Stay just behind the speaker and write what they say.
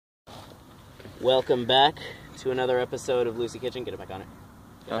Welcome back to another episode of Lucy Kitchen. Get it back on it.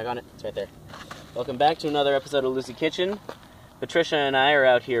 Get it back on it. It's right there. Welcome back to another episode of Lucy Kitchen. Patricia and I are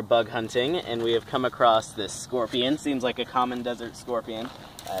out here bug hunting, and we have come across this scorpion. Seems like a common desert scorpion.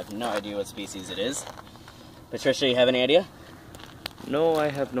 I have no idea what species it is. Patricia, you have any idea? No, I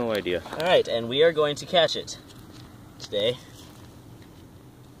have no idea. Alright, and we are going to catch it today.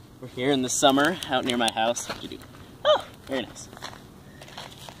 We're here in the summer, out near my house. What'd you do? Oh, very nice.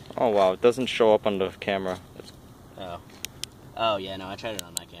 Oh wow, it doesn't show up on the camera. Oh. Oh yeah, no, I tried it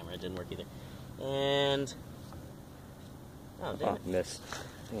on my camera. It didn't work either. And... oh, damn it. Missed.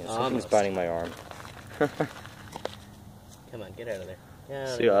 Yeah, something's Almost. biting my arm. Come on, get out of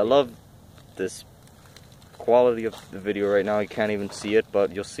there. See, I love this quality of the video right now. You can't even see it,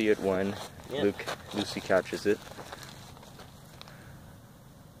 but you'll see it when Lucy catches it.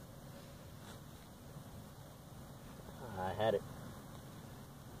 I had it.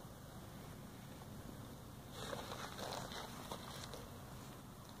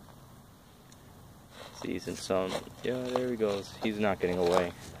 See, he's in some... yeah, there he goes. He's not getting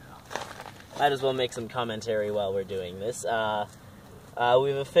away. Might as well make some commentary while we're doing this.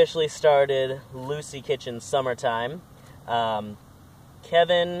 We've officially started Lucy Kitchen Summertime.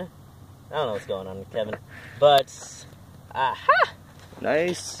 Kevin... I don't know what's going on with Kevin. But... aha!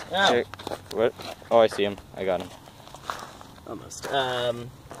 Nice. Oh. Here, what? Oh, I see him. I got him. Almost.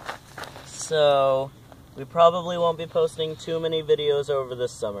 So... we probably won't be posting too many videos over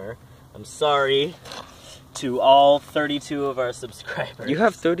this summer. I'm sorry to all 32 of our subscribers. You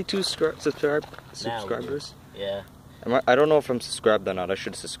have 32 subscribers? Yeah. I don't know if I'm subscribed or not. I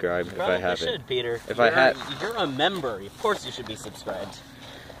should subscribe if I haven't. You should, Peter. You're a member. Of course you should be subscribed.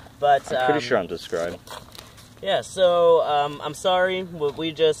 But I'm pretty sure I'm subscribed. Yeah, so I'm sorry.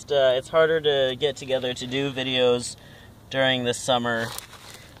 We just it's harder to get together to do videos during the summer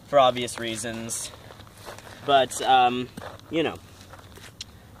for obvious reasons. But you know,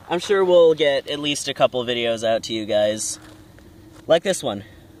 I'm sure we'll get at least a couple videos out to you guys, like this one.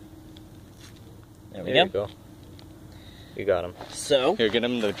 There we go. You got him. So here, get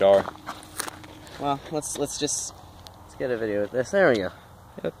him in the jar. Well, let's get a video of this. There we go.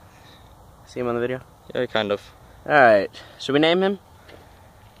 Yep. See him on the video? Yeah, kind of. All right. Should we name him?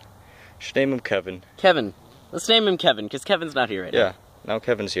 Should name him Kevin. Kevin. Let's name him Kevin, because Kevin's not here right now. Yeah. Now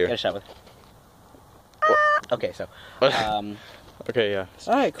Kevin's here. Get a shot with. Okay, so. Okay, yeah.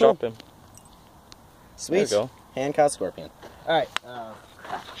 All right, cool. Drop him. Sweet. There you go. Hand caught scorpion. All right.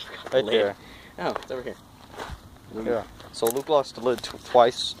 Right there. Oh, it's over here. Yeah. So Luke lost the lid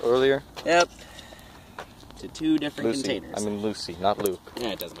twice earlier. Yep. To two different Lucy. containers. I mean Lucy, not Luke.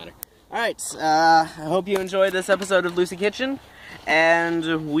 Yeah, it doesn't matter. All right. I hope you enjoyed this episode of Lucy Kitchen,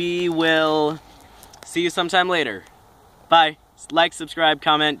 and we will see you sometime later. Bye. Like, subscribe,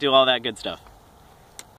 comment, do all that good stuff.